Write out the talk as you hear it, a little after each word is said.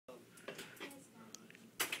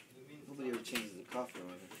He changes the coffee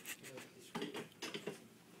over here.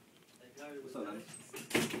 What's up, man?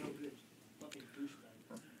 No good. Fucking douchebag.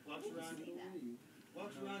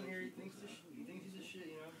 Walks around here, he thinks he's a shit,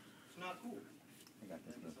 you know? It's not cool. I got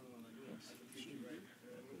this, man.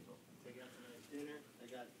 Take out a nice dinner. I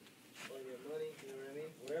got plenty of money, you know what I mean?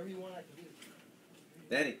 Whatever you want, I can do.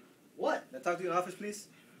 Danny. What? Can I talk to you in the office, please?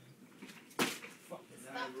 Fucking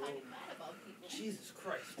Stop talking bad about people. Jesus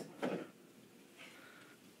Christ.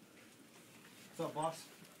 What's up, boss?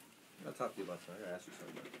 I'll talk to you about something. I gotta ask you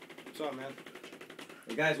something. What's up, man?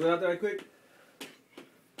 Hey, guys, wait out there right quick.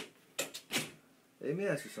 Hey, let me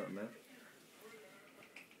ask you something, man.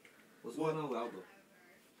 What's going on with Aldo?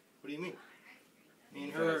 What do you mean? Me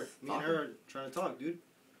and You her guys are trying to talk, dude.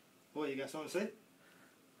 Boy, you got something to say?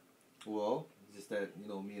 Well, it's just that, you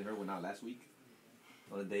know, me and her went out last week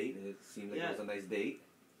on a date, and it seemed like it was a nice date.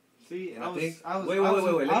 See, And I was. wait.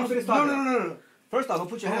 Let me finish talking. No. First off, don't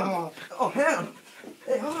put your hand on. Oh, hand.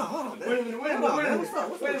 Hey, hold on, man. Wait a minute. What's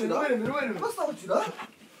up with you, dog?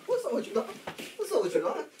 What's up with you, dog? What's up with you,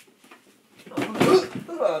 dog?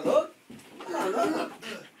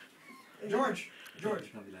 George.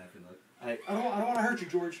 Don't be laughing, look. I don't want to hurt you,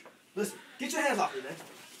 George. Listen, get your hands off me, man.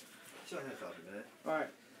 Get your hands off me, man. All right.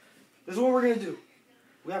 This is what we're gonna do.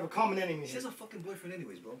 We have a common enemy She here. has a fucking boyfriend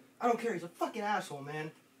anyways, bro. I don't care. He's a fucking asshole,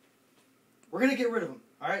 man. We're gonna get rid of him.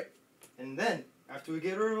 All right. And then after we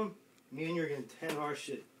get rid of him, me and you are gonna tend our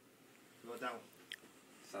shit. How about that one?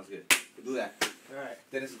 Sounds good. We'll do that. All right.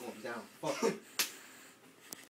 Dennis is going down. Fuck.